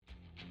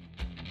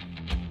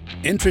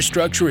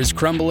Infrastructure is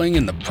crumbling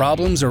and the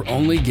problems are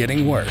only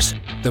getting worse.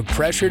 The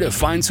pressure to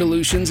find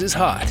solutions is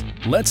hot.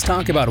 Let's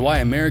talk about why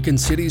American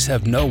cities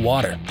have no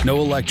water, no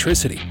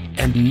electricity,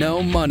 and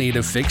no money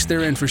to fix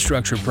their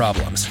infrastructure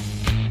problems.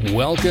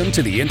 Welcome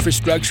to the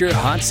Infrastructure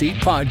Hot Seat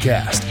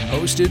Podcast,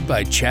 hosted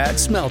by Chad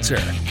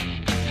Smeltzer.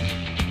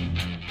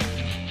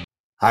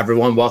 Hi,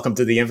 everyone. Welcome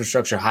to the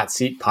Infrastructure Hot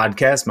Seat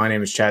Podcast. My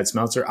name is Chad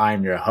Smeltzer. I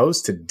am your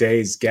host.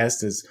 Today's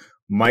guest is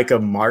Micah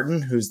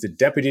Martin, who's the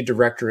Deputy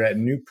Director at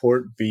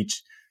Newport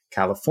Beach,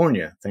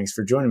 California. Thanks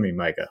for joining me,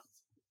 Micah.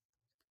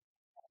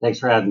 Thanks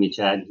for having me,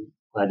 Chad.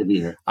 Glad to be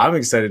here. I'm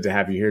excited to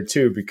have you here,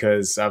 too,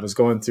 because I was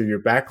going through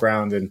your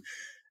background, and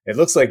it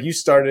looks like you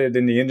started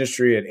in the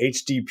industry at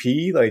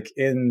HDP, like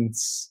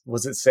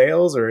was it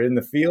sales or in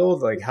the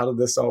field? Like, how did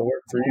this all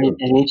work for you?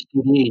 In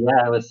HDP,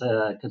 yeah, it was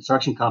a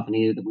construction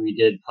company that we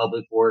did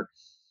public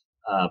works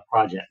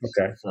projects.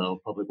 Okay.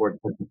 So public works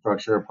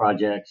infrastructure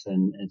projects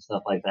and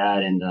stuff like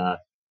that. And,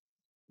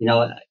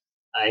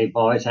 I've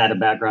always had a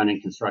background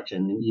in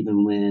construction.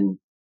 Even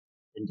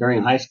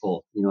during high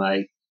school,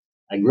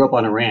 I grew up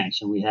on a ranch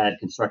and we had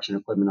construction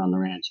equipment on the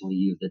ranch and we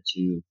used it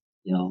to,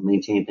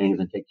 maintain things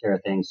and take care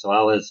of things. So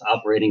I was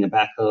operating a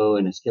backhoe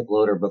and a skip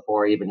loader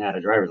before I even had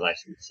a driver's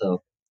license.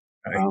 So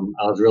I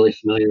was really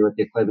familiar with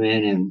the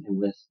equipment and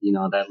with,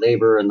 that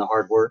labor and the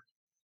hard work.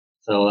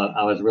 So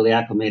I was really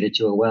acclimated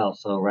to it well.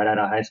 So right out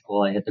of high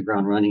school, I hit the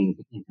ground running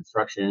in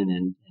construction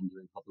and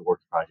doing public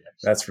works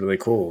projects. That's really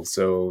cool.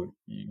 So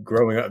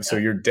growing up, so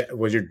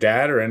was your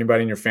dad or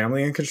anybody in your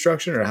family in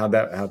construction, or how'd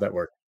that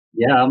work?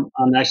 Yeah,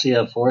 I'm actually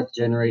a fourth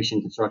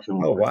generation construction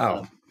worker. Oh,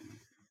 wow. So,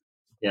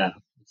 yeah,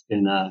 it's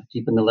been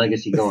keeping the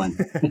legacy going.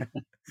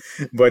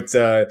 But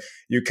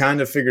you kind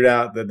of figured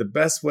out that the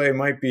best way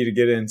might be to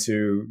get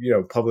into,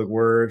 public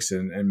works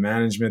and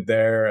management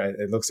there.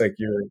 It looks like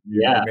you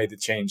made the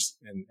change.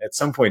 And at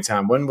some point in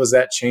time, when was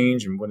that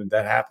change and when did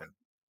that happen?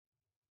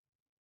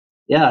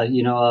 Yeah,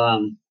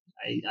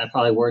 I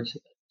probably worked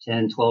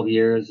 10, 12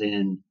 years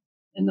in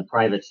the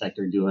private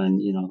sector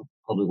doing,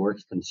 public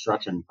works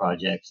construction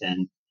projects.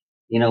 And,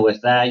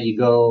 with that, you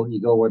go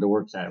where the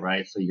work's at,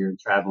 right? So you're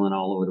traveling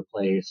all over the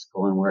place,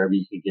 going wherever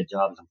you could get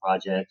jobs and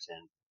projects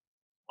and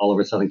all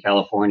over Southern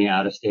California,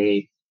 out of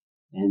state.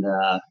 And,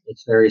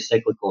 it's very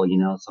cyclical,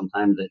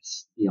 sometimes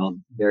it's,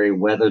 very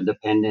weather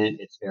dependent.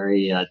 It's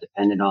very,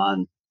 dependent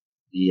on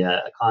the,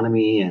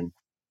 economy. And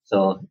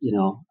so,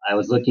 I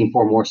was looking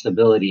for more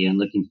stability and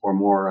looking for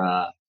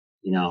more,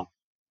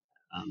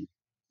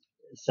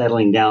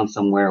 settling down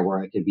somewhere where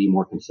I could be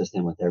more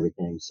consistent with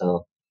everything.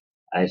 So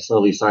I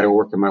slowly started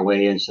working my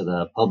way into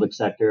the public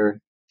sector,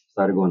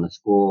 started going to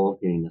school,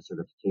 getting the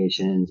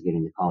certifications,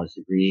 getting the college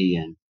degree,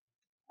 and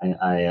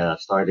I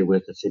started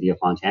with the city of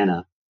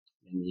Fontana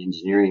in the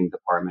engineering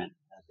department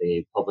as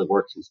a public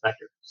works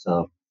inspector.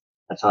 So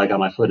that's how I got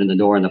my foot in the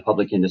door in the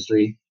public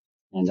industry.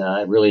 And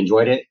I really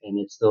enjoyed it. And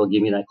it still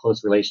gave me that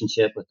close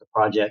relationship with the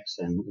projects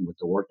and with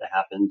the work that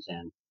happens.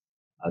 And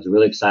I was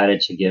really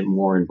excited to get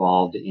more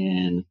involved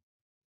in,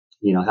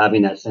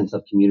 having that sense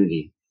of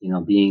community,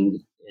 being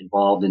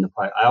involved in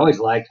I always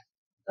liked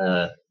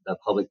the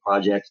public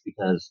projects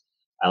because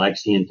I like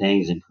seeing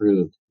things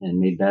improved and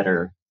made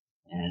better.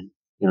 And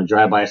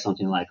drive by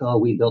something like, oh,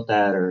 we built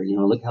that, or,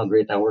 look how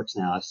great that works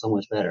now. It's so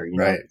much better,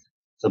 Right.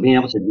 So being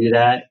able to do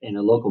that in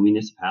a local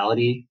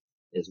municipality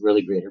is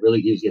really great. It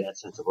really gives you that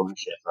sense of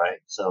ownership, right?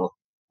 So,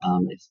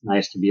 it's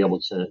nice to be able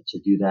to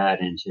do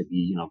that and to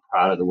be,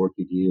 proud of the work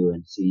you do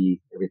and see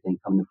everything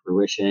come to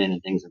fruition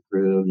and things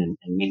improved and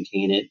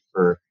maintain it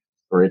for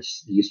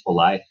its useful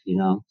life,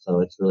 so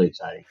it's really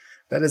exciting.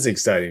 That is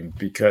exciting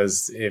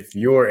because if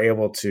you're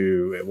able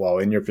to, well,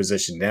 in your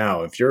position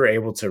now, if you're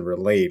able to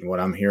relate what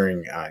I'm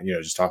hearing,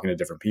 just talking to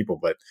different people,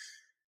 but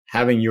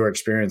having your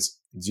experience,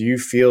 do you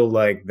feel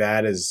like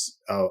that is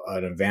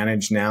an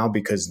advantage now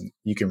because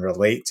you can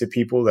relate to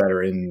people that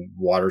are in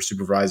water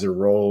supervisor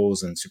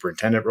roles and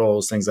superintendent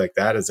roles, things like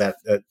that?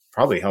 That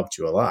probably helped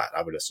you a lot,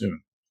 I would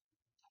assume.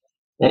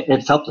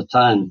 It's helped a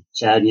ton,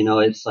 Chad.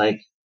 It's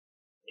like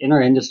in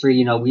our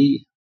industry,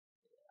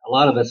 a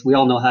lot of us, we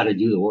all know how to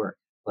do the work,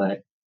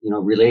 but,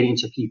 relating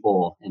to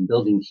people and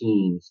building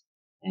teams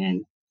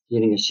and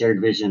getting a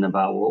shared vision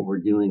about what we're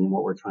doing and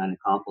what we're trying to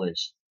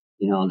accomplish,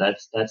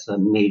 that's a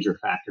major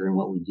factor in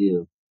what we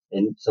do.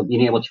 And so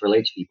being able to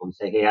relate to people and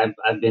say, hey,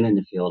 I've been in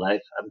the field.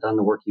 I've done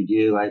the work you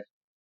do. I've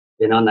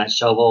been on that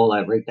shovel.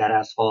 I've raked that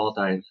asphalt.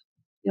 I've,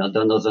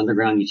 done those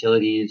underground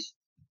utilities.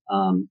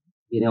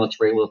 Being able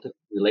to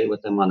relate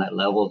with them on that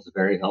level is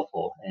very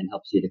helpful and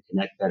helps you to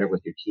connect better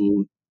with your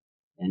team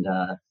and,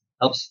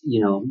 helps,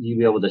 you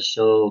be able to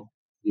show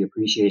the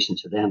appreciation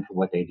to them for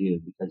what they do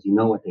because you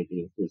know what they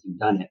do because you've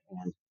done it.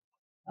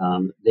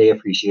 And, they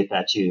appreciate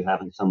that too,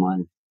 having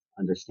someone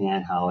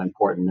understand how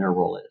important their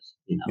role is,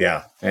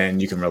 Yeah.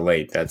 And you can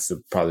relate. That's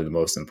probably the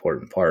most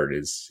important part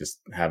is just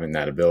having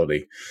that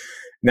ability.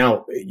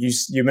 Now,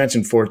 you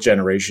mentioned fourth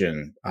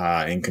generation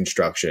in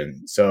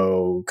construction.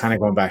 So kind of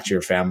going back to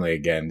your family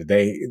again,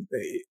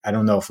 I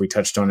don't know if we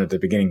touched on it at the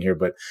beginning here,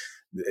 but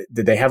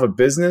did they have a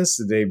business?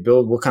 Did they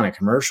build what kind of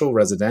commercial,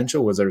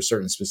 residential? Was there a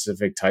certain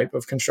specific type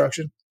of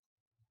construction?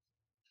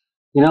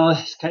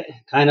 It's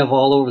kind of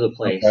all over the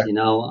place. Okay.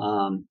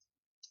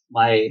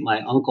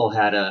 My uncle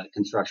had a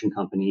construction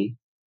company,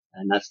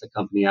 and that's the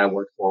company I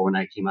worked for when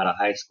I came out of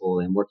high school.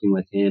 And working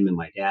with him and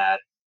my dad.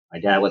 My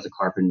dad was a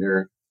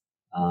carpenter,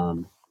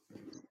 um,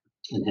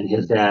 and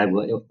his dad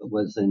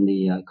was in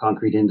the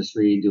concrete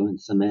industry doing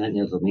cement. And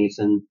he was a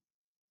mason,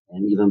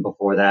 and even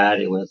before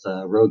that, it was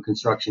road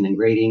construction and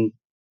grading.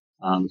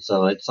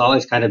 So it's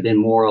always kind of been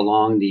more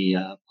along the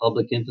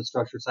public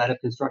infrastructure side of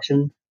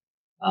construction.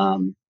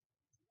 Um,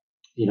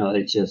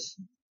 it's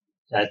just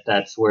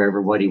that's where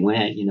everybody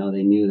went.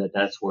 They knew that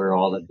that's where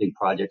all the big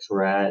projects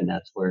were at, and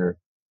that's where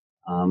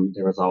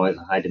there was always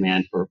a high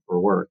demand for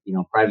work.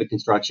 Private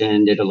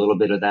construction did a little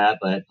bit of that,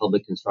 but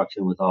public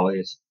construction was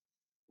always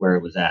where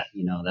it was at.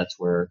 That's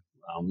where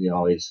we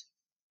always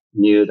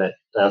knew that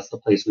that's the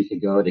place we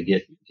could go to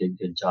get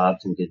good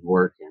jobs and good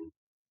work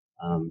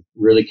and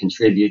really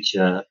contribute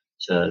to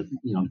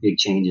big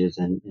changes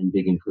and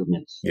big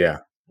improvements. Yeah.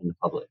 In the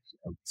public.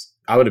 So.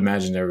 I would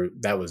imagine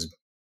that was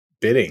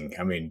bidding.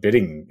 I mean,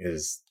 bidding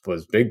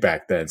was big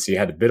back then, so you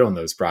had to bid on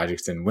those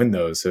projects and win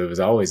those. So it was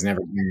always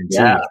never guaranteed.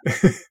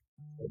 Yeah.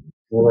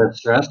 It was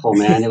stressful,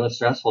 man. It was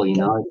stressful. It's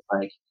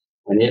like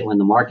when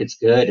the market's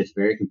good, it's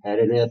very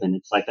competitive, and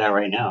it's like that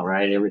right now,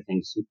 right?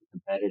 Everything's super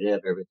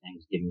competitive.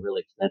 Everything's getting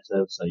really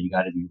expensive, so you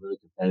got to be really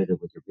competitive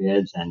with your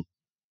bids, and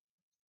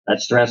that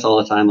stress all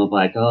the time of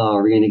like, oh,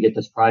 are we going to get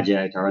this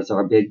project, or is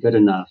our bid good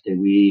enough? Did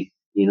we,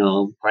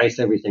 price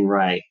everything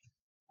right?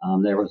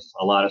 There was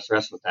a lot of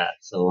stress with that,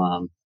 so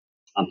I'm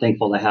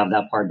thankful to have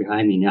that part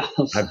behind me now.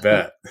 So. I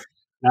bet.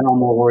 Now I'm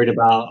more worried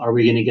about, are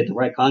we going to get the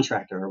right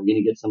contractor? Are we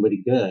going to get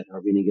somebody good?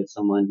 Are we going to get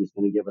someone who's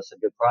going to give us a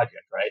good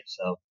project, right?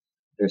 So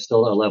there's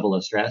still a level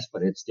of stress,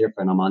 but it's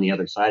different. I'm on the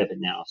other side of it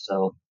now.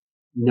 So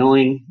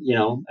knowing,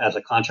 as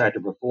a contractor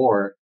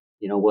before,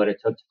 what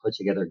it took to put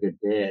together a good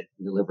bid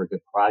and deliver a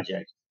good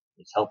project,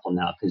 it's helpful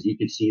now because you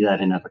could see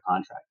that in other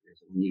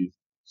contractors. When you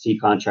see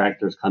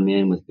contractors come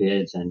in with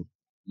bids and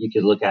you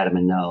could look at them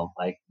and know,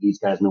 like, these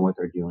guys know what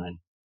they're doing.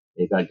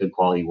 They've got good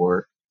quality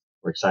work.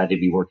 We're excited to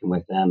be working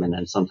with them. And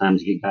then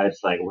sometimes you get guys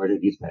like, where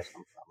did these guys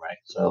come from? Right.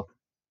 So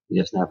you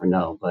just never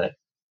know. But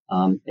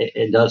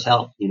it does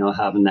help,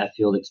 having that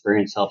field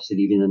experience helps it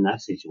even in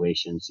that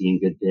situation, seeing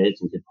good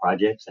bids and good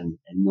projects and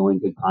knowing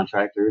good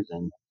contractors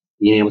and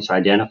being able to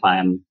identify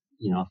them,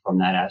 from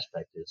that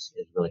aspect is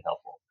really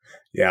helpful.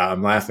 Yeah,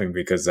 I'm laughing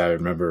because I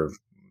remember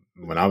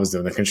when I was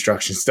doing the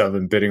construction stuff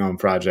and bidding on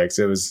projects,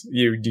 it was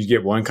you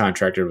get one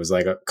contractor was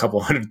like a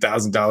couple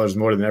 $100,000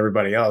 more than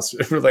everybody else.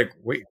 We're like,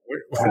 wait,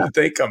 where did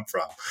they come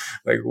from?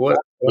 Like what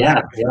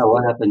happened?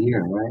 What happened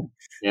here, right?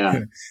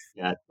 Yeah,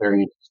 it's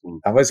very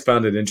interesting. I always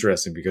found it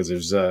interesting because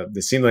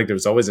it seemed like there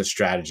was always a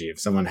strategy. If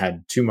someone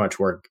had too much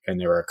work and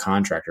they were a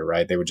contractor,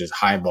 right, they would just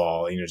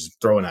highball, just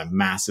throw in a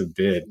massive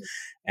bid.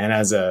 And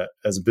as a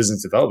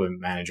business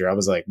development manager, I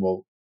was like,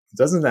 well,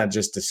 doesn't that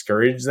just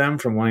discourage them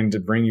from wanting to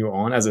bring you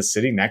on as a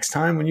city next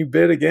time when you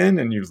bid again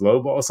and you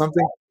lowball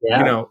something?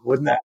 Yeah.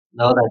 Wouldn't that?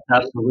 No,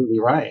 that's absolutely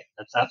right.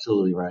 That's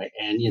absolutely right.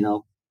 And,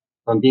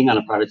 from being on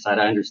the private side,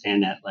 I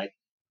understand that. Like,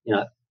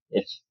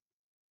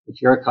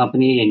 if you're a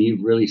company and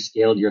you've really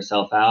scaled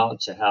yourself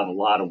out to have a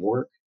lot of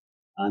work,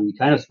 you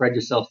kind of spread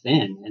yourself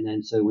thin. And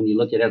then so when you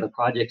look at other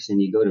projects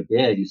and you go to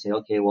bid, you say,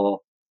 okay,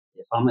 well,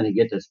 if I'm going to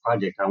get this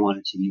project, I want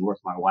it to be worth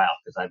my while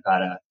because I've got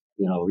to,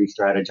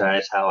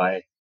 re-strategize how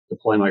I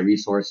deploy my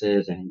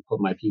resources and put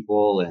my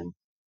people and,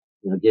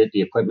 get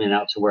the equipment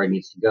out to where it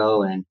needs to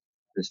go. And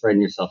if you're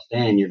spreading yourself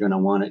thin, you're going to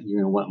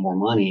want more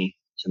money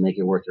to make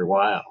it worth your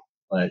while.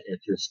 But if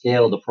you're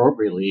scaled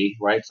appropriately,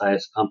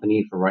 right-sized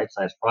company for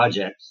right-sized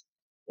projects,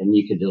 then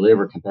you could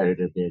deliver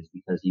competitive bids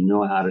because you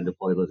know how to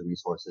deploy those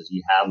resources.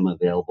 You have them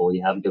available.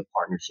 You have good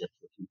partnerships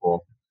with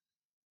people,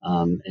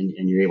 and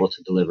you're able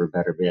to deliver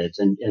better bids.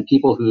 And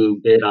people who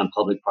bid on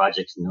public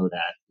projects know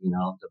that,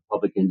 the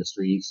public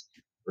industries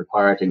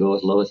require to go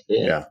as lowest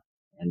bid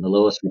and the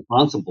lowest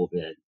responsible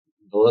bid.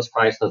 The lowest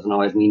price doesn't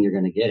always mean you're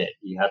going to get it.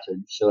 You have to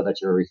show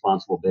that you're a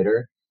responsible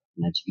bidder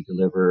and that you can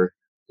deliver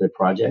good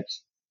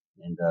projects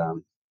and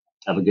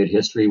have a good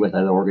history with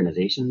other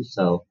organizations.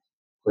 So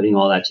putting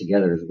all that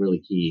together is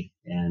really key.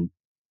 And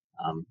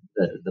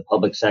the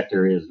public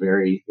sector is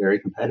very, very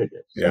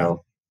competitive.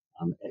 So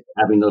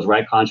having those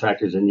right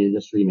contractors in the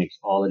industry makes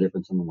all the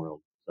difference in the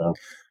world. So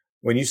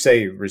when you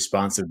say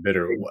responsive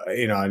bidder,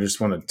 I just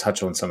want to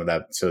touch on some of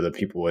that so that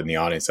people in the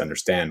audience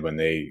understand when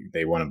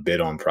they want to bid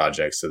on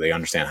projects, so they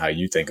understand how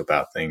you think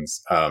about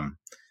things.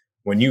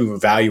 When you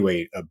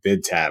evaluate a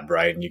bid tab,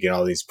 right, and you get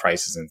all these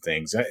prices and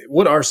things,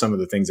 what are some of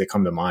the things that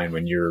come to mind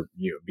when you're,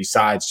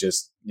 besides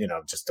just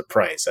the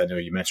price? I know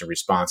you mentioned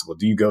responsible.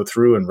 Do you go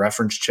through and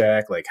reference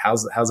check? Like,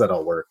 how's that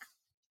all work?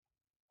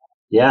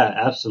 Yeah,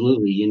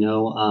 absolutely.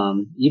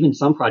 Even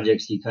some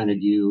projects you kind of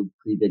do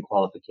pre-bid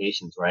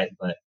qualifications, right?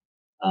 But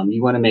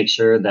you want to make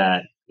sure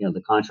that,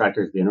 the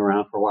contractor's been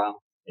around for a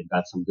while. They've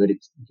got some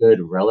good,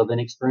 relevant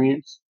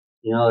experience.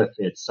 If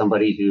it's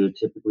somebody who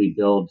typically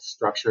builds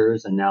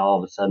structures and now all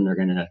of a sudden they're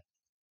going to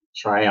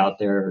try out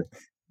their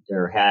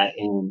hat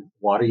in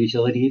water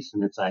utilities,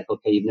 and it's like,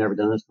 okay, you've never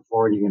done this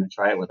before, and you're going to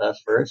try it with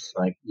us first.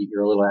 Like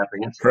you're a little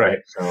apprehensive, Right. right?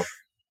 So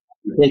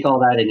you take all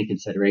that into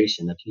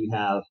consideration. If you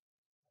have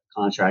a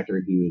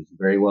contractor who's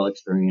very well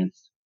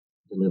experienced,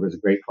 delivers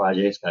great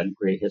projects, got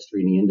great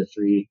history in the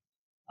industry,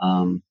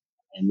 and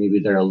maybe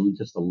they're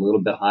just a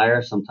little bit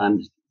higher,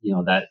 sometimes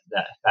that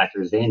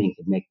factors in and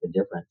could make the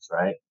difference,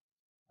 right?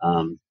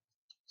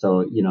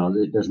 So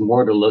there's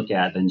more to look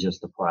at than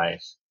just the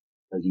price,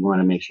 because you want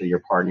to make sure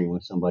you're partnering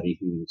with somebody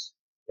who's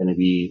going to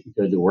be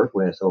good to work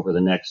with over the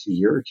next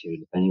year or two,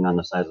 depending on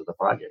the size of the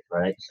project,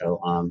 right?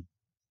 So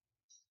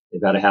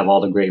they've got to have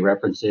all the great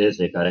references.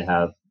 They've got to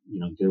have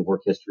good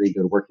work history,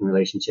 good working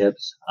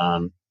relationships.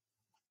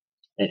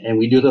 And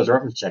we do those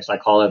reference checks. I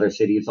call other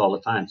cities all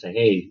the time, say,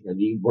 hey, have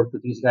you worked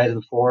with these guys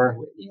before?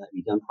 Have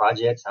you done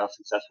projects? How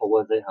successful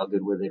was it? How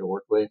good were they to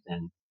work with?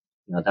 And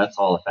that's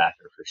all a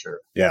factor for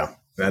sure. Yeah,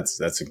 that's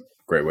a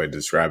great way to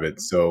describe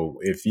it. So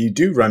if you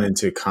do run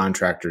into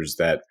contractors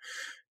that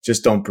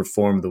just don't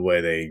perform the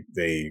way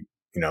they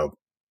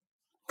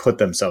put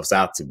themselves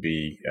out to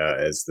be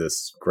as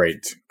this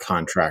great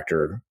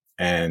contractor,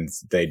 and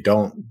they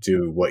don't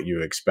do what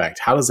you expect,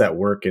 how does that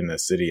work in the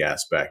city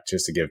aspect,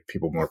 just to give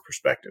people more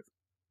perspective?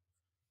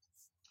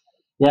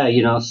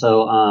 Yeah,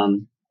 so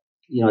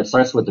it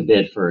starts with the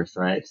bid first,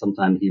 right?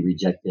 Sometimes you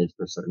reject bids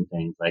for certain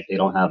things, like they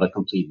don't have a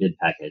complete bid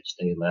package.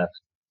 They left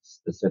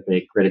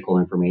specific critical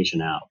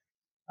information out.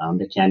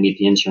 They can't meet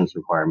the insurance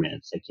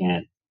requirements. They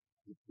can't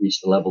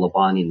reach the level of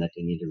bonding that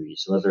they need to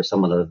reach. So those are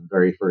some of the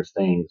very first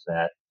things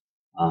that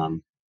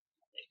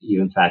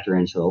even factor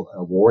into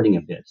awarding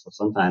a bid. So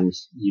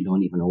sometimes you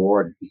don't even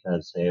award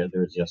because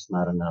there's just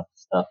not enough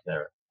stuff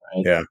there,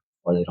 right? Yeah.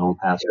 Or they don't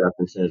pass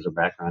references or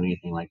background,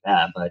 anything like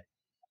that. But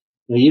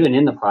even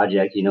in the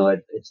project,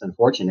 it's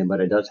unfortunate,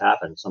 but it does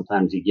happen.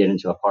 Sometimes you get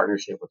into a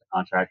partnership with a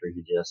contractor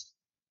who just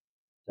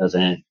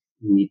doesn't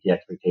meet the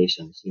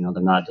expectations.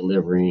 They're not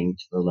delivering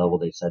to the level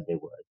they said they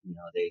would.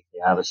 They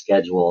have a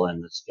schedule,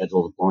 and the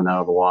schedule is blown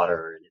out of the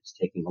water, and it's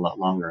taking a lot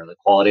longer. The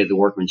quality of the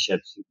workmanship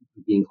is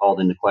being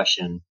called into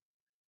question.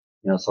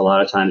 So a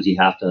lot of times you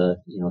have to,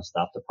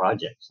 stop the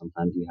project.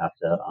 Sometimes you have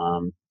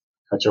to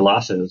cut your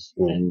losses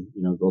and,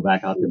 go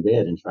back out to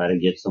bid and try to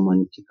get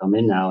someone to come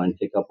in now and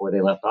pick up where they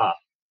left off.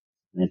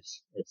 And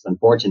it's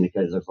unfortunate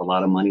because there's a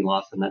lot of money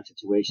lost in that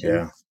situation.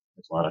 Yeah.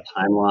 There's a lot of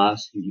time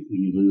lost.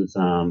 You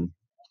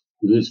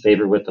lose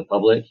favor with the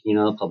public.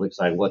 The public's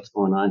like, what's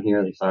going on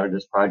here? They started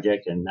this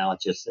project and now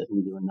it's just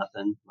sitting doing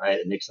nothing, right?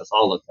 It makes us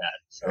all look bad.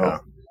 So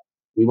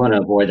we want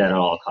to avoid that at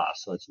all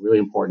costs. So it's really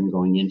important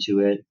going into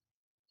it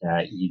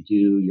that you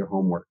do your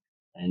homework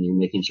and you're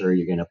making sure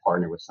you're going to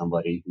partner with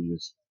somebody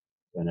who's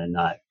going to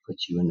not put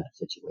you in that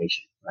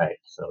situation, right?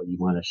 So you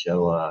want to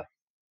show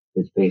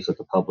good faith with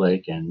the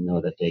public and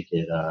know that they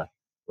could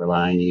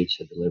rely on you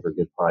to deliver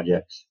good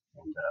projects.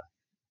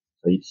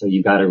 And so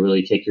you got to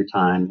really take your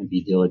time and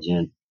be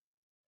diligent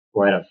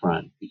right up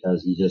front,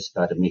 because you just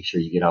got to make sure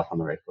you get off on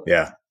the right foot.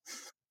 Yeah.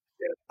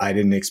 I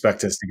didn't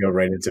expect us to go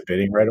right into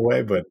bidding right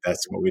away, but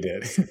that's what we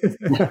did.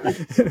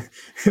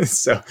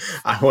 So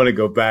I want to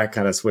go back,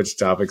 kind of switch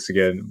topics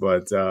again,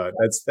 but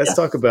let's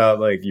talk about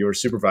like your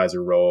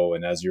supervisor role.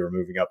 And as you were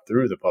moving up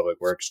through the public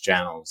works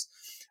channels,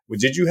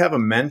 did you have a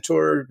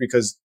mentor?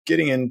 Because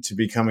getting into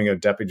becoming a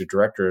deputy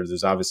director,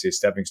 there's obviously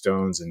stepping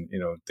stones and,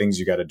 things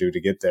you got to do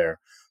to get there.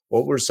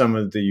 What were some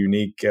of the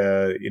unique,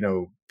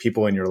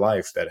 people in your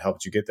life that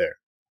helped you get there?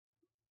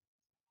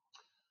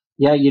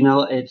 Yeah,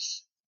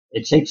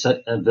 it takes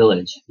a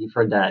village. You've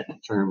heard that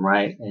term,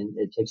 right? And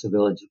it takes a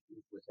village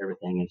with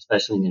everything, and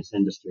especially in this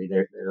industry.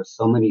 There are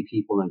so many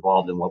people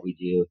involved in what we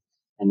do,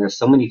 and there's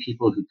so many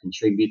people who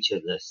contribute to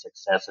the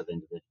success of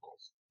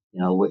individuals.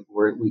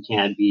 We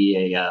can't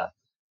be a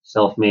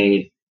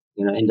self-made,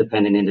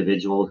 independent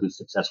individual who's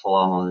successful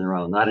all on their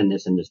own. Not in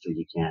this industry,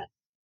 you can't.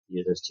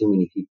 There's too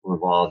many people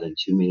involved and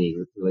too many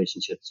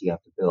relationships you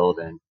have to build,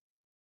 and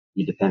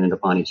be dependent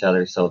upon each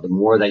other. So the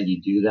more that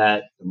you do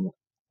that, the more,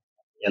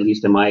 at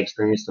least in my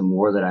experience, the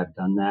more that I've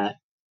done that,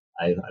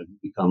 I've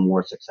become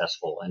more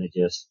successful, and it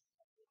just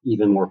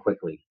even more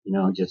quickly,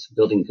 just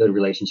building good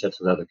relationships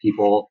with other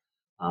people,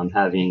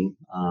 having,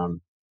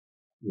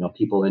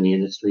 people in the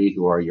industry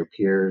who are your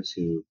peers,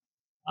 who,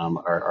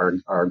 are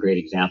a great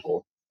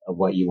example of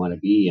what you want to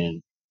be,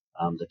 and,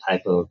 the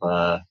type of,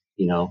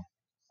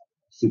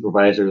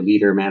 supervisor,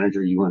 leader,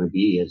 manager you want to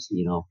be is,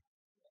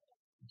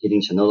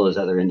 getting to know those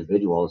other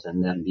individuals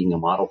and them being a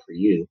model for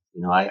you.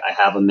 I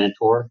have a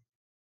mentor,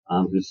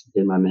 who's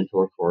been my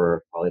mentor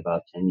for probably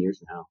about 10 years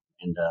now.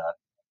 And,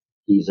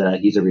 he's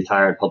a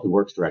retired public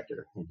works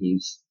director, and he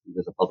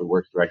was a public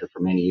works director for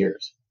many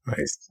years.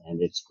 Nice.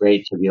 And it's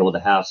great to be able to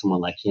have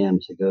someone like him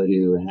to go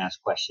to and ask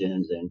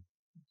questions and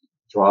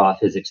draw off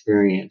his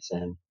experience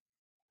and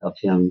help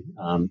him,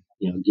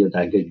 give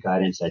that good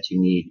guidance that you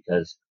need,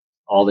 because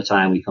all the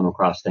time we come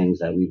across things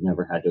that we've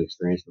never had to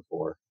experience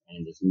before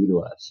and it's new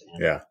to us.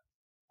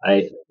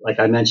 And like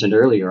I mentioned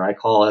earlier, I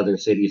call other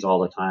cities all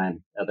the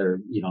time, other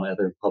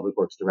public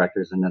works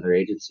directors and other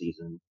agencies,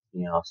 and,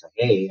 say,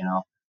 hey,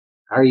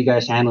 how are you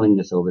guys handling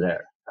this over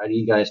there? How do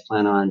you guys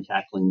plan on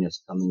tackling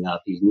this coming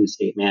up? These new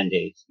state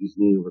mandates, these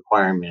new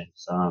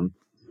requirements.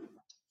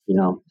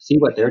 See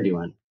what they're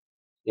doing.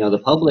 The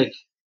public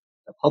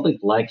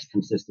likes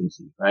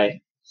consistency,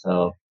 right?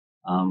 So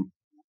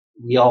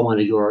we all want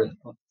to do our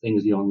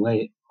things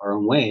our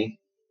own way,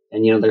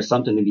 and there's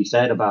something to be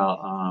said about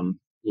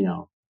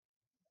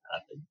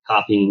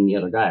copying the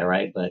other guy,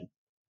 right? But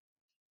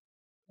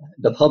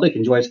the public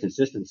enjoys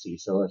consistency.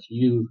 So if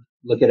you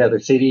look at other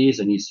cities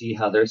and you see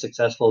how they're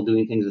successful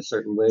doing things a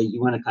certain way, you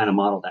want to kind of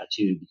model that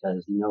too,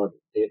 because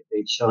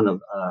they've shown a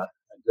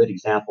good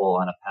example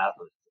on a path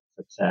of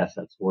success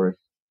that's worth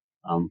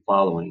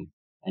following.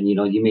 And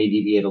you may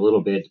deviate a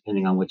little bit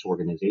depending on which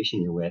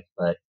organization you're with,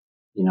 but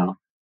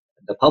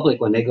the public,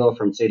 when they go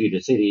from city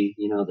to city,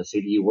 the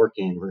city you work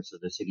in versus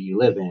the city you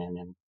live in,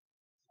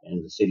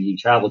 and the city you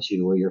travel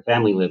to where your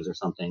family lives or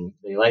something,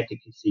 they like to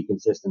see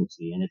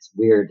consistency. And it's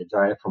weird to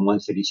drive from one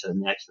city to the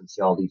next and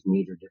see all these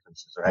major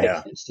differences, right?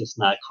 Yeah. It's just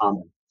not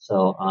common.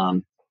 So,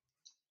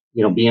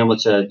 being able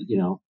to,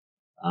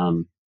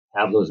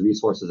 have those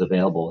resources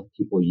available,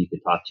 people you could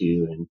talk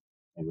to and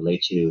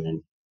relate to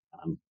and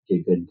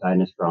get good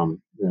guidance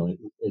from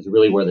is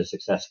really where the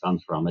success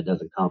comes from. It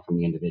doesn't come from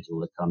the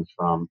individual. It comes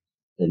from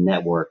the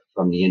network,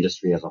 from the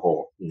industry as a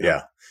whole.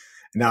 Yeah.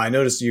 Now I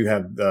noticed you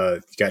have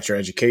you got your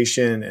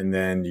education and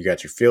then you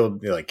got your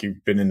field. Like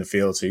you've been in the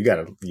field, so you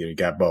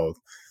got both.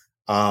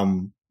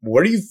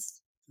 Where do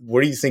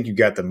you think you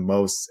got the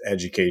most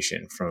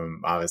education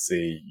from?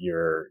 Obviously,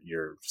 your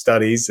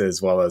studies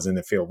as well as in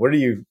the field. Where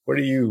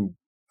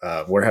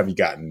have you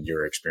gotten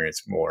your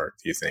experience more?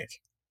 Do you think?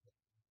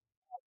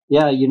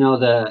 Yeah,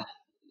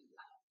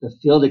 the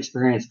field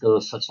experience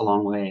goes such a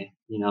long way.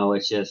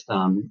 It's just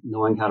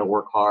knowing how to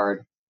work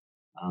hard,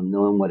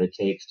 knowing what it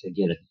takes to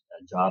get a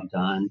job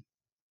done,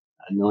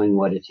 knowing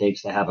what it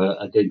takes to have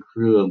a good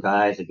crew of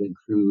guys, a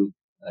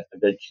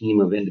good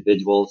team of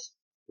individuals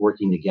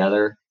working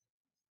together.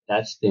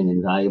 That's been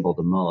invaluable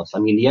the most. I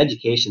mean, the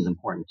education is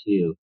important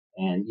too.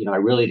 And, I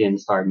really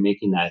didn't start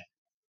making that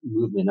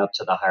movement up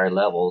to the higher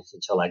levels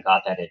until I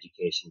got that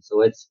education.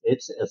 So it's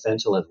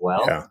essential as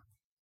well. Yeah.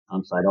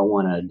 So I don't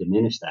want to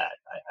diminish that.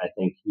 I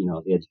think,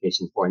 the education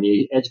is important.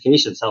 The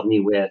education's helped me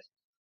with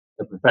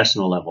the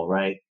professional level,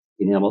 right?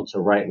 Being able to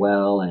write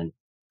well and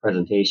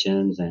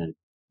presentations and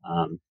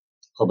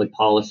public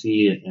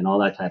policy and all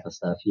that type of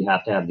stuff. You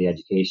have to have the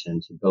education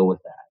to go with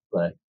that.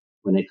 But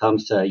when it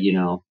comes to,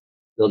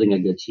 building a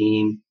good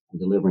team and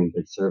delivering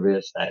good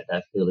service,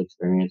 that field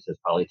experience has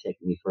probably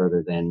taken me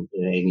further than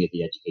any of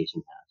the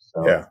education has.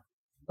 So, yeah.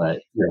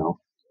 But,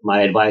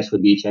 my advice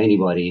would be to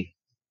anybody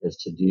is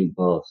to do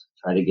both.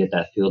 Try to get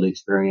that field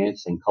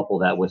experience and couple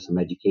that with some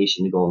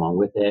education to go along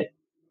with it.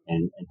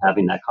 And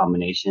having that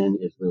combination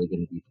is really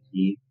going to be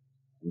key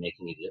in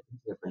making a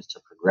difference to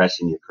progress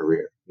in your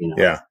career.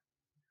 Yeah.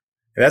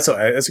 That's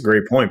a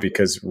great point,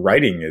 because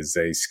writing is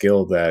a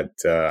skill that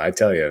I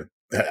tell you,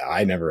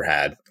 I never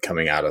had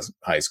coming out of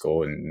high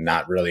school and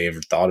not really ever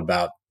thought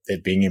about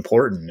it being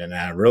important. And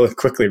I really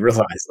quickly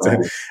realized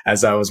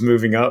as I was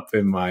moving up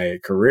in my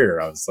career,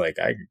 I was like,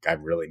 I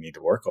really need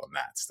to work on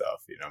that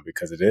stuff,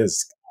 because it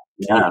is.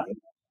 Yeah.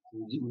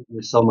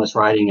 There's so much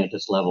writing at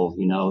this level,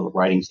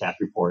 writing staff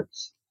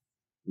reports,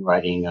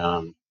 writing,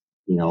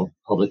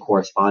 public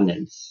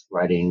correspondence,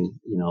 writing,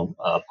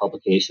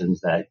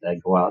 publications that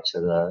go out to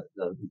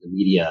the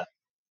media.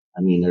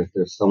 I mean,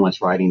 there's so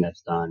much writing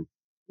that's done,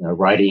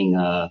 writing,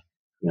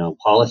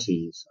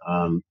 policies,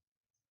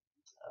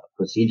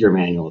 procedure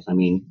manuals. I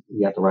mean,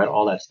 you have to write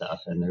all that stuff,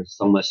 and there's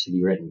so much to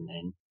be written.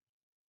 And,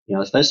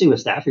 especially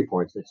with staff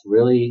reports, it's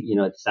really,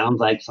 it sounds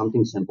like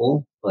something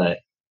simple, but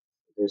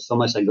there's so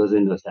much that goes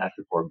into a staff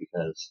report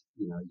because,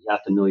 you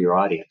have to know your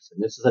audience.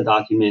 And this is a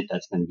document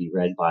that's going to be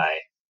read by,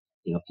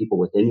 people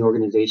within the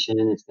organization.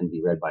 It's going to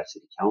be read by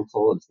city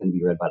council. It's going to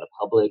be read by the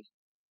public.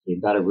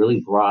 You've got a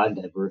really broad,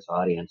 diverse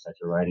audience that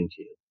you're writing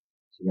to.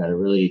 So you got to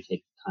really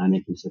take time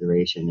and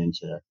consideration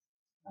into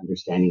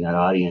understanding that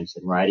audience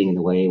and writing in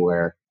a way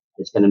where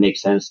it's going to make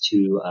sense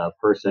to a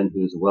person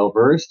who's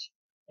well-versed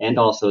and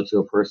also to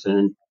a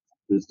person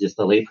who's just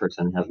a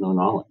layperson, has no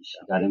knowledge.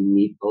 You got to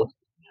meet both,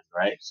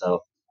 right?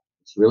 So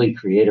it's really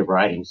creative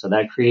writing. So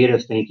that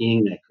creative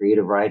thinking, that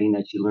creative writing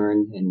that you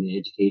learn in the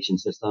education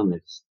system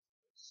is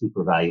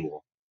super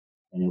valuable.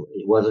 And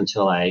it wasn't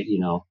until I,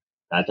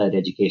 got that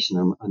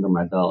education under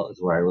my belt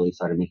is where I really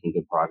started making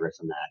good progress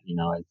on that,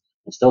 and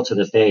still to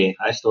this day,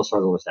 I still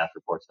struggle with staff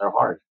reports. They're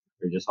hard.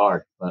 They're just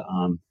hard. But,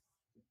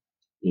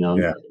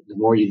 the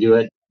more you do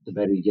it, the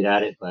better you get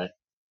at it. But,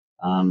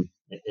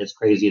 it's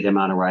crazy the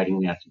amount of writing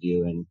we have to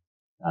do and,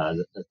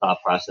 the thought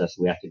process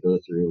we have to go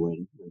through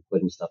when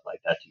putting stuff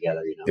like that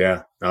together,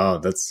 Yeah. Oh,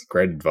 that's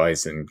great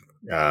advice. And,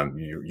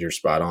 you're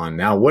spot on.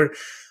 Now,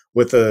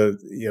 with the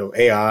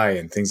AI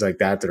and things like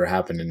that are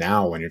happening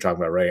now when you're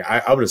talking about writing,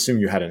 I would assume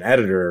you had an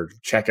editor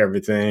check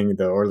everything,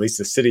 or at least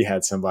the city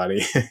had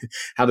somebody.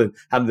 How did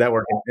that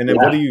work? And then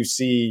what do you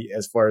see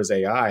as far as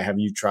AI? Have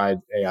you tried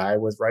AI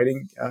with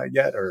writing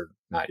yet or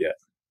not yet?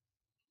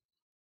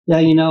 Yeah,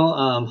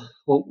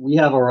 well, we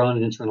have our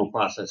own internal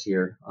process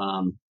here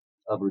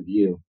of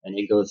review, and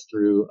it goes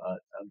through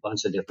a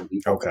bunch of different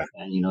people. Okay.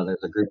 And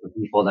there's a group of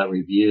people that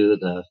review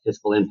the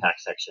fiscal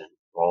impact section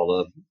for all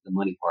of the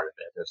money part of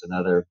it. There's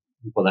another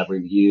people that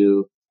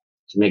review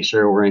to make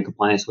sure we're in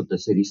compliance with the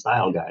city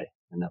style guide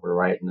and that we're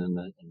writing in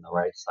the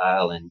right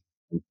style and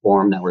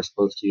form that we're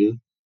supposed to.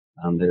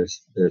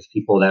 There's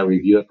people that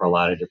review it for a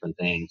lot of different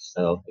things,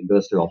 so it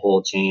goes through a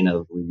whole chain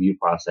of review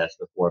process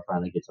before it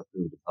finally gets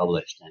approved and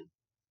published. And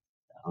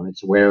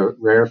it's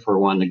rare for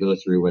one to go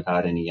through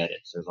without any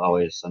edits. There's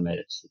always some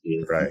edits to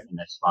do, Right. and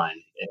that's fine.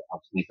 It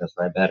helps make us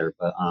write better.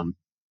 But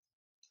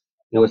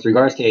with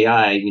regards to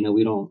AI,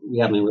 we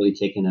haven't really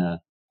taken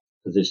a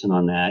position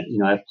on that.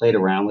 I've played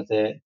around with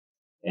it,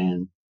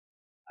 and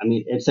I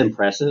mean, it's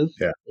impressive.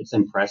 Yeah. It's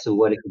impressive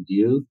what it could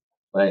do,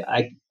 but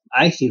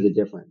I see the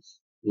difference.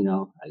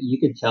 You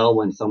could tell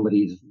when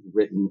somebody's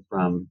written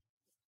from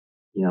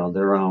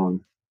their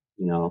own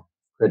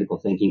critical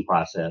thinking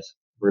process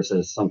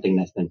versus something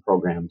that's been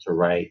programmed to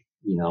write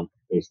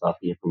based off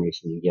the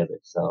information you give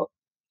it. So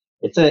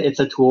it's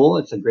a tool.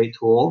 It's a great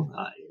tool.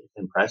 It's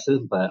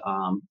impressive, but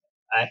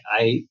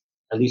I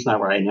at least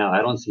not right now.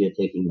 I don't see it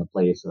taking the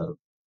place of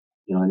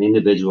an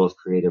individual's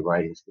creative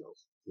writing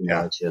skills.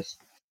 Yeah. It's just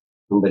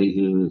somebody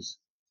who's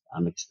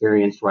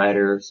experienced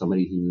writer,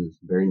 somebody who's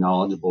very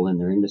knowledgeable in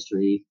their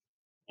industry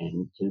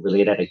and can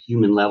relate at a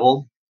human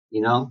level.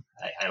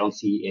 I don't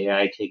see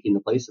AI taking the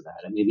place of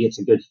that. And maybe it's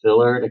a good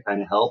filler to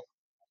kind of help.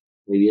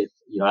 Maybe it's,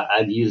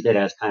 I've used it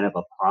as kind of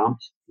a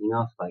prompt,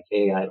 like,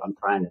 hey, I'm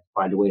trying to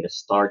find a way to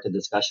start a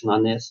discussion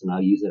on this, and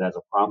I'll use it as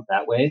a prompt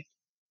that way.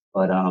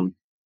 But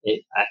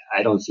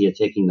I don't see it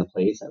taking the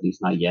place, at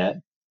least not yet,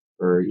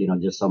 for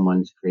just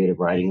someone's creative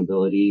writing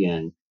ability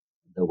and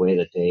the way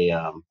that they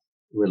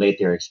relate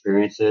their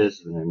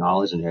experiences and their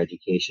knowledge and their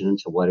education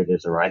to what it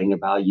is they're writing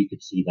about. You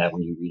could see that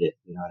when you read it.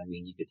 You know what I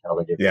mean? You could tell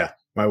the difference. Yeah.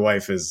 My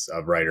wife is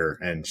a writer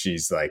and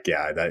she's like,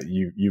 yeah, that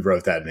you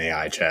wrote that in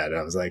AI, Chad.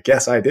 I was like,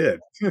 yes, I did.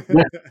 I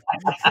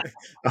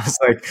was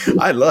like,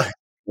 I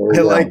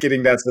like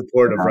getting that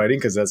support of writing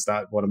because that's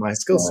not one of my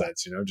skill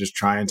sets, just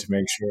trying to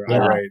make sure I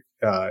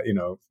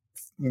write,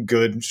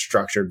 good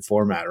structured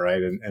format,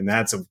 right? And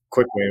that's a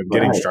quick way of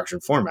getting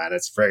structured format.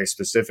 It's very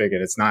specific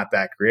and it's not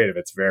that creative.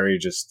 It's very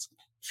just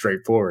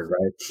straightforward,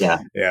 right?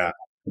 Yeah.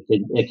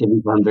 It can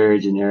become very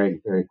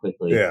generic very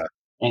quickly. Yeah.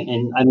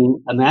 And I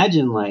mean,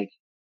 imagine like,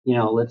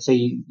 let's say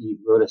you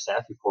wrote a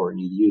staff report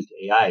and you used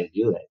AI to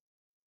do it,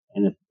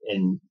 and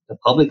the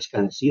public's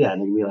going to see that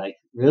and be like,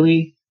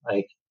 really?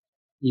 Like,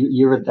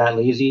 you were that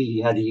lazy?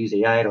 You had to use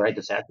AI to write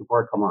the staff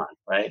report? Come on,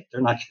 right?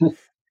 They're not going to.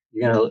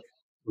 You're going to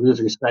lose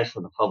respect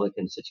for the public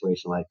in a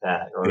situation like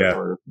that, or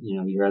your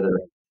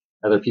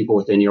other people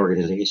within your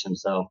organization.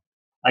 So,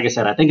 like I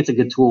said, I think it's a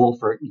good tool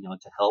for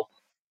to help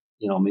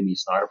maybe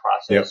start a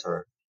process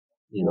or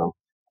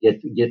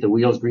get the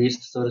wheels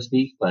greased, so to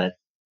speak. But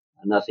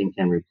nothing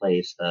can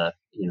replace the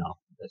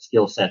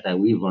skill set that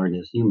we've learned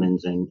as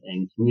humans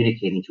and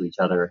communicating to each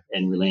other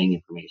and relaying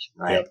information,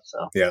 right? Yep.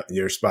 So yeah,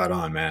 you're spot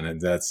on, man, and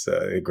that's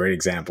a great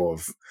example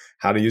of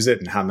how to use it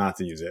and how not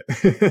to use it.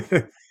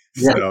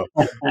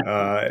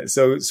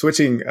 So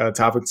switching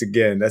topics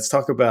again, let's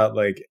talk about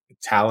like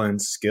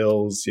talent,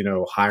 skills.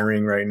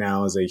 Hiring right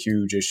now is a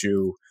huge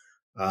issue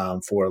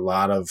for a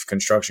lot of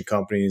construction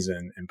companies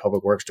and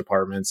public works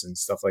departments and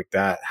stuff like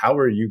that. How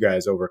are you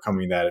guys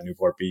overcoming that at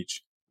Newport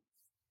Beach?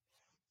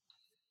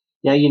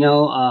 Yeah,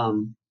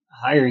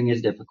 hiring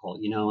is difficult,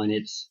 and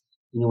it's,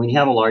 when you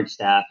have a large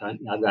staff,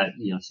 I've got,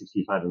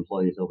 65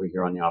 employees over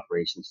here on the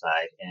operations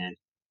side, and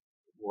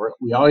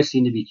we always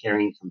seem to be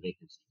carrying some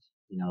vacancies.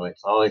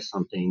 It's always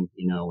something,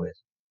 with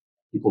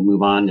people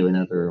move on to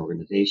another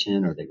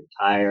organization or they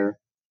retire.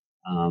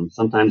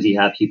 Sometimes you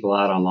have people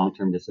out on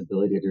long-term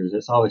disability.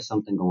 There's always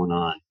something going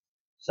on.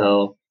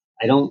 So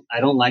I don't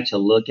like to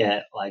look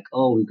at like,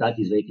 oh, we've got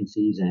these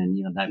vacancies and,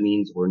 that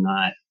means we're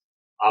not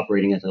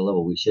operating at the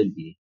level we should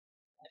be.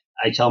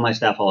 I tell my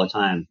staff all the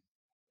time,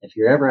 if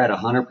you're ever at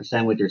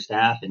 100% with your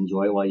staff,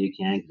 enjoy while you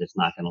can, because it's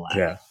not going to last.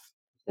 Yeah.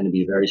 It's going to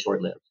be very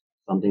short-lived.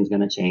 Something's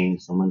going to change.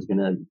 Someone's going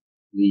to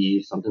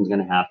leave. Something's going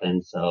to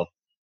happen. So,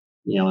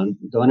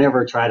 don't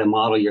ever try to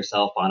model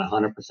yourself on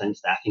 100%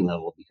 staffing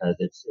level because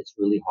it's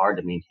really hard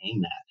to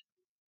maintain that.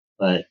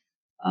 But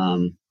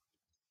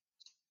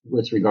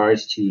with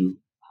regards to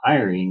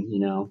hiring,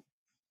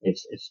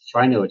 it's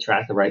trying to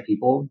attract the right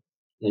people.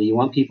 You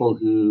want people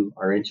who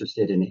are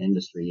interested in the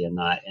industry and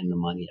not in the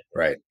money.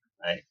 Right.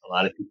 A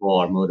lot of people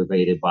are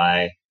motivated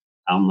by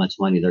how much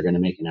money they're going to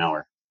make an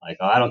hour. Like,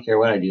 oh, I don't care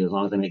what I do as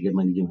long as I make good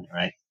money doing it.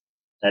 Right.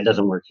 That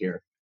doesn't work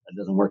here. That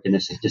doesn't work in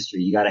this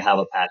industry. You got to have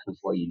a passion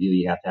for what you do.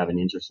 You have to have an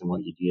interest in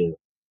what you do.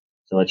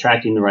 So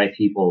attracting the right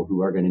people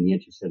who are going to be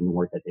interested in the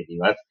work that they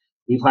do.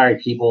 We've hired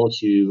people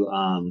to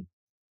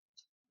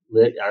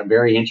our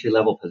very entry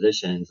level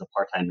positions, a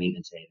part-time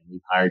maintenance aide. And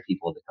we've hired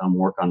people to come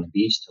work on the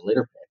beach to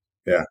litter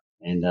pick. Yeah.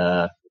 And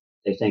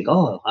they think,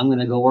 oh, I'm going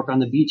to go work on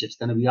the beach. It's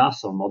going to be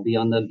awesome. I'll be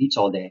on the beach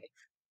all day.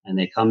 And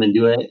they come and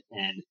do it.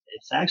 And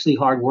it's actually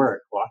hard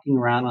work walking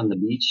around on the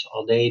beach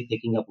all day,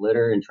 picking up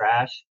litter and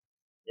trash.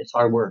 it's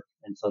hard work.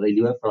 And so they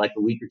do it for like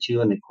a week or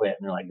two and they quit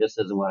and they're like, this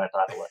isn't what I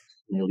thought it was.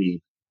 And they leave.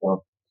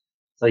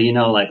 So,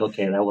 like,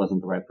 okay, that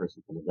wasn't the right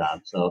person for the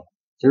job. So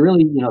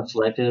really,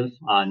 selective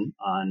on,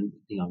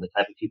 the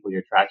type of people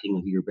you're attracting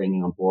and who you're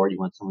bringing on board. You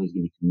want someone who's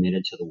going to be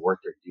committed to the work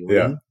they're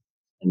Yeah. doing.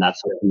 And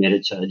that's what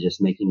committed to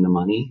just making the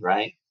money,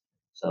 right?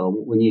 So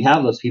when you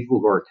have those people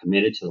who are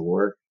committed to the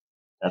work,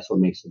 that's what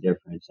makes the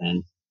difference.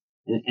 And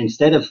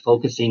instead of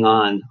focusing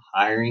on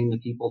hiring the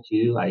people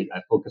too, I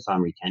focus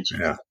on retention.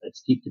 Yeah.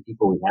 Let's keep the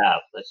people we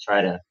have. Let's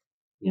try to,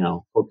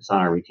 focus on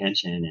our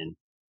retention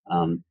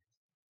and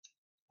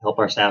help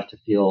our staff to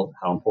feel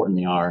how important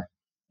they are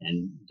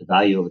and the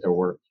value of their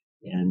work.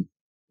 And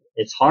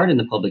it's hard in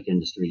the public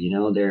industry,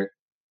 in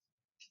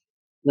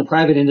the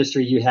private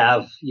industry, you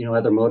have,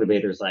 other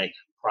motivators like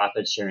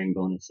profit sharing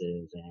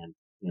bonuses and,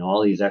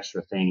 all these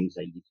extra things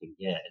that you can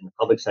get. In the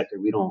public sector,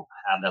 we don't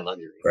have that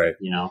luxury, right?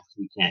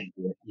 We can't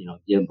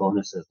give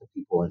bonuses to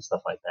people and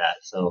stuff like that.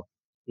 So,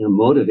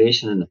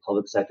 motivation in the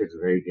public sector is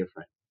very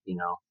different.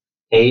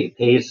 Pay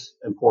is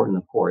important,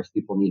 of course.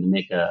 People need to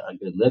make a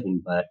good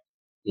living, but,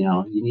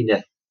 you need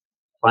to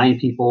find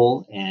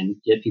people and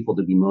get people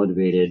to be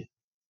motivated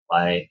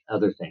by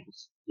other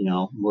things,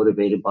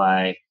 motivated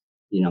by,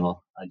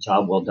 a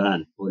job well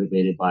done,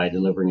 motivated by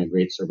delivering a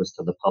great service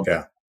to the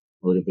public,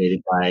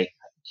 motivated by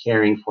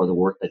caring for the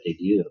work that they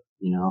do.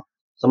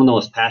 Some of the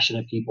most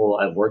passionate people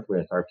I've worked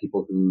with are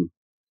people who,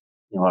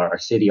 are our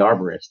city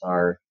arborists,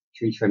 our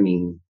tree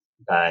trimming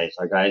guys,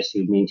 our guys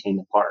who maintain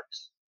the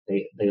parks.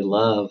 They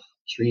love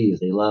trees.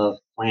 They love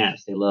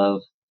plants. They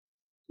love,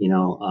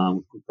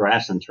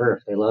 grass and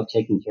turf. They love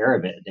taking care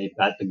of it. They've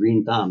got the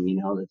green thumb,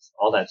 that's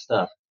all that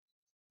stuff.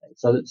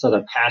 So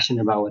they're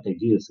passionate about what they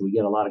do. So we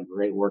get a lot of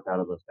great work out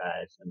of those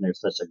guys, and they're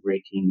such a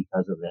great team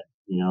because of it.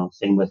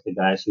 Same with the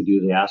guys who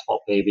do the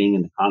asphalt paving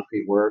and the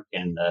concrete work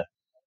and the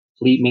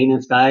fleet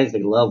maintenance guys.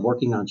 They love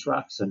working on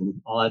trucks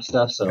and all that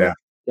stuff. So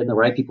getting the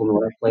right people in the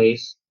right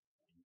place,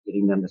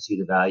 getting them to see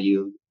the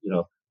value.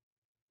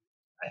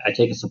 I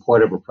take a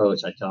supportive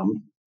approach. I tell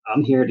them,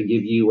 I'm here to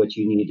give you what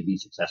you need to be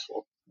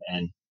successful,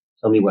 and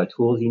tell me what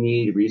tools you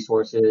need,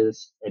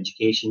 resources,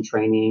 education,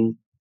 training.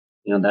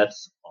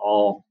 That's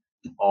all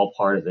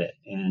part of it.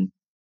 And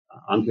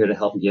I'm here to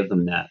help give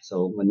them that.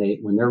 So when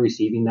they're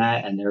receiving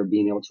that and they're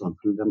being able to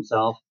improve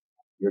themselves,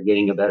 you're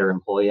getting a better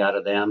employee out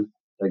of them.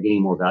 They're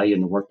getting more value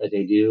in the work that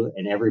they do,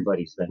 and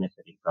everybody's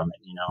benefiting from it.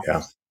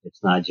 Yeah.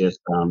 It's not just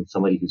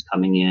somebody who's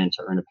coming in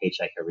to earn a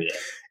paycheck every day.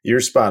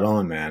 You're spot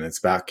on, man. It's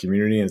about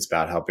community and it's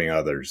about helping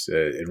others.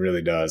 It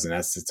really does. And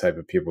that's the type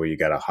of people you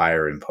got to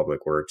hire in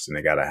public works, and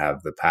they got to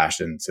have the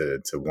passion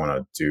to want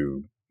to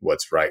do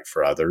what's right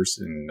for others.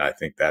 And I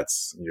think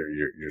that's,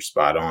 you're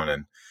spot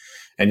on.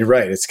 And you're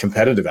right. It's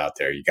competitive out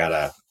there. You got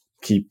to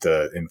keep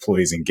the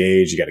employees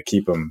engaged. You got to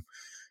keep them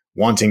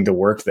wanting to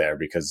work there,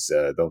 because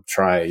they'll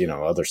try,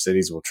 other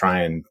cities will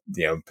try and,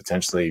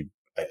 potentially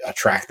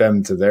attract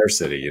them to their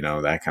city,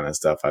 that kind of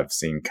stuff I've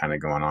seen kind of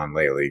going on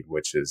lately,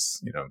 which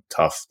is,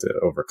 tough to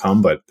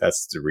overcome, but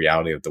that's the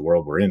reality of the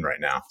world we're in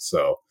right now.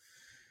 So.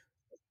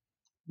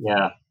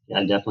 Yeah,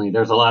 definitely.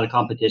 There's a lot of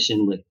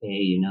competition with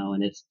pay,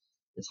 and it's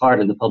hard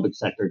in the public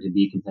sector to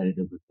be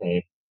competitive with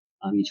pay.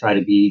 You try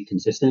to be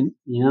consistent,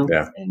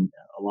 and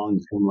along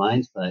the same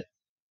lines, but,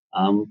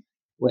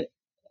 what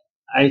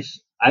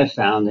I've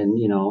found, and,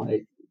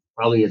 it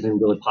probably isn't a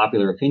really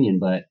popular opinion,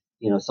 but,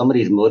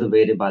 somebody's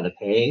motivated by the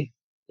pay,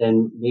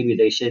 then maybe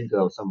they should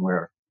go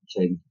somewhere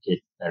to get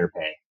better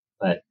pay.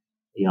 But,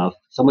 if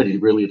somebody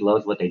really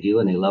loves what they do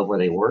and they love where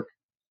they work,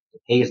 the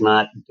pay is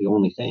not the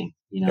only thing,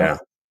 and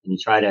you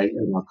try to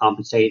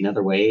compensate in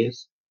other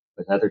ways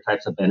with other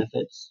types of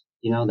benefits,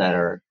 that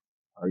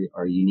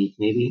are unique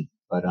maybe.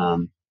 But,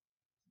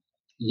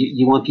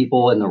 you want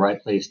people in the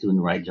right place doing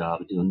the right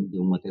job, doing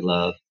what they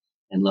love,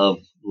 and love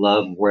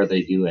where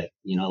they do it.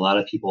 A lot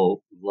of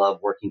people love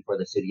working for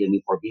the city of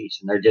Newport Beach,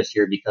 and they're just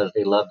here because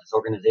they love this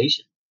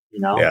organization.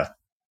 They're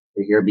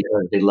here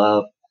because they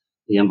love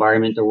the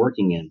environment they're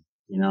working in.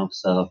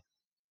 So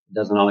it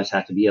doesn't always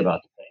have to be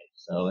about the pay.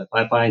 So if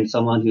I find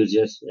someone who's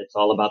it's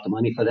all about the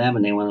money for them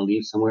and they want to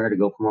leave somewhere to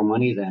go for more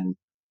money, then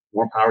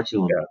more power to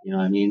them. You know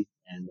what I mean?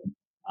 And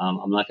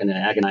I'm not going to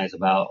agonize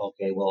about,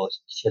 okay, well,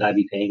 should I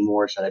be paying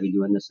more? Should I be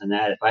doing this and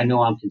that? If I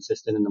know I'm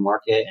consistent in the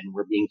market and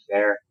we're being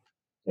fair,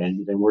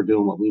 then we're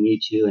doing what we need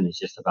to, and it's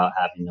just about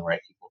having the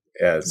right people.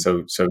 Yeah,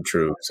 so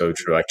true, so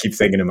true. I keep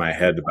thinking in my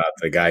head about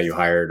the guy you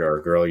hired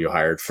or girl you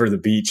hired for the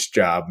beach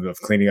job of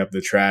cleaning up the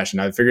trash,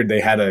 and I figured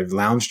they had a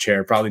lounge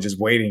chair, probably just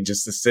waiting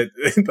just to sit.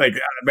 Like,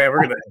 man,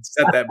 we're gonna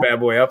set that bad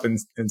boy up and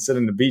sit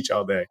in the beach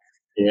all day.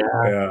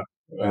 Yeah,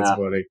 that's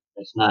funny.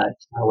 It's not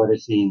what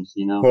it seems,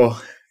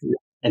 Well,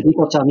 and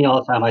people tell me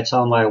all the time. I tell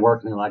them where I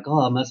work, and they're like,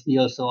 "Oh, it must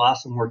be so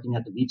awesome working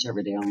at the beach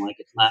every day." I'm like,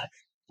 "It's not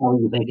what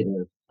you think it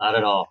is. Not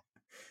at all.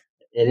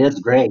 It is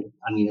great.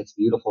 I mean, it's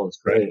beautiful. It's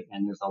great. Right.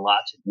 And there's a lot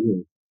to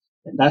do.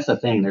 And that's the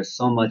thing. There's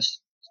so much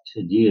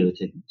to do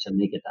to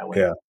make it that way.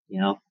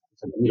 Yeah.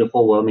 It's a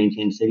beautiful,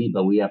 well-maintained city,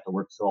 but we have to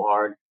work so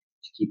hard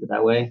to keep it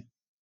that way.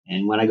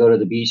 And when I go to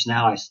the beach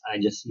now, I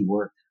just see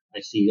work.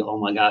 I see, oh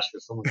my gosh,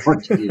 there's so much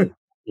work to do.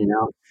 you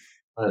know.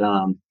 But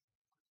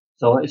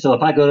so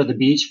if I go to the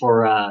beach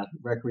for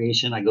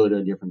recreation, I go to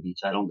a different beach.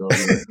 I don't go to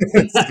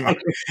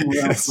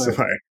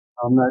Smart.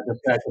 I'm not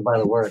distracted by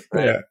the work,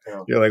 right? Yeah.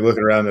 So, you're like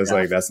looking around. It's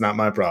like, that's not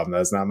my problem.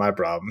 That's not my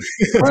problem.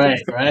 right.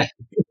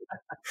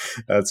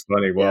 That's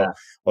funny. Well,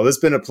 it's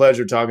been a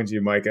pleasure talking to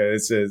you, Micah.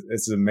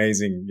 It's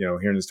amazing,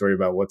 hearing the story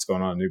about what's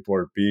going on in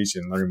Newport Beach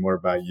and learning more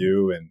about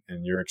you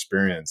and your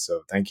experience.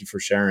 So thank you for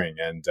sharing.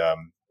 And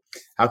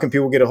how can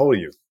people get a hold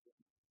of you?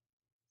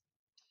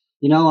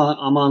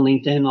 I'm on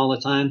LinkedIn all the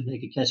time. They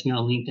could catch me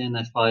on LinkedIn.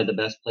 That's probably the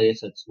best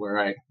place. That's where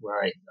I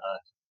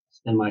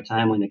spend my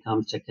time when it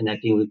comes to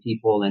connecting with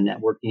people and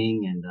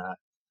networking. And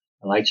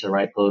I like to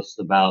write posts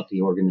about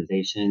the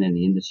organization and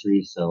the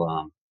industry.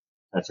 So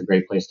that's a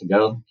great place to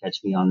go.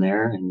 Catch me on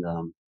there, and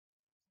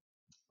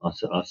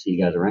I'll see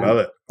you guys around. Love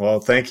it. Well,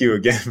 thank you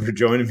again for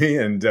joining me,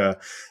 and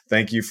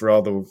thank you for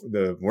all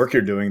the work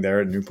you're doing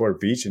there at Newport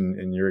Beach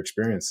and your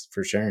experience,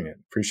 for sharing it.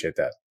 Appreciate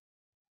that.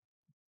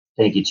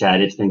 Thank you,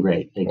 Chad. It's been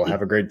great. Thank you.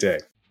 Have a great day.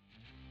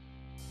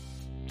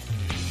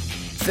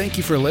 Thank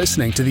you for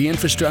listening to the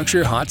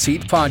Infrastructure Hot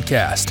Seat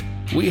Podcast.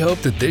 We hope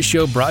that this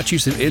show brought you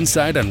some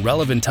insight on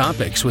relevant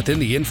topics within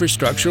the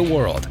infrastructure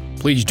world.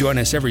 Please join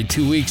us every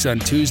 2 weeks on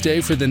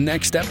Tuesday for the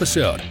next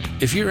episode.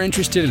 If you're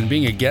interested in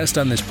being a guest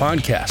on this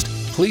podcast,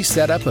 please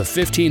set up a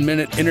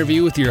 15-minute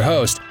interview with your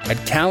host at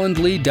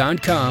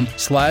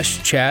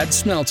calendly.com/Chad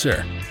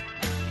Smeltzer.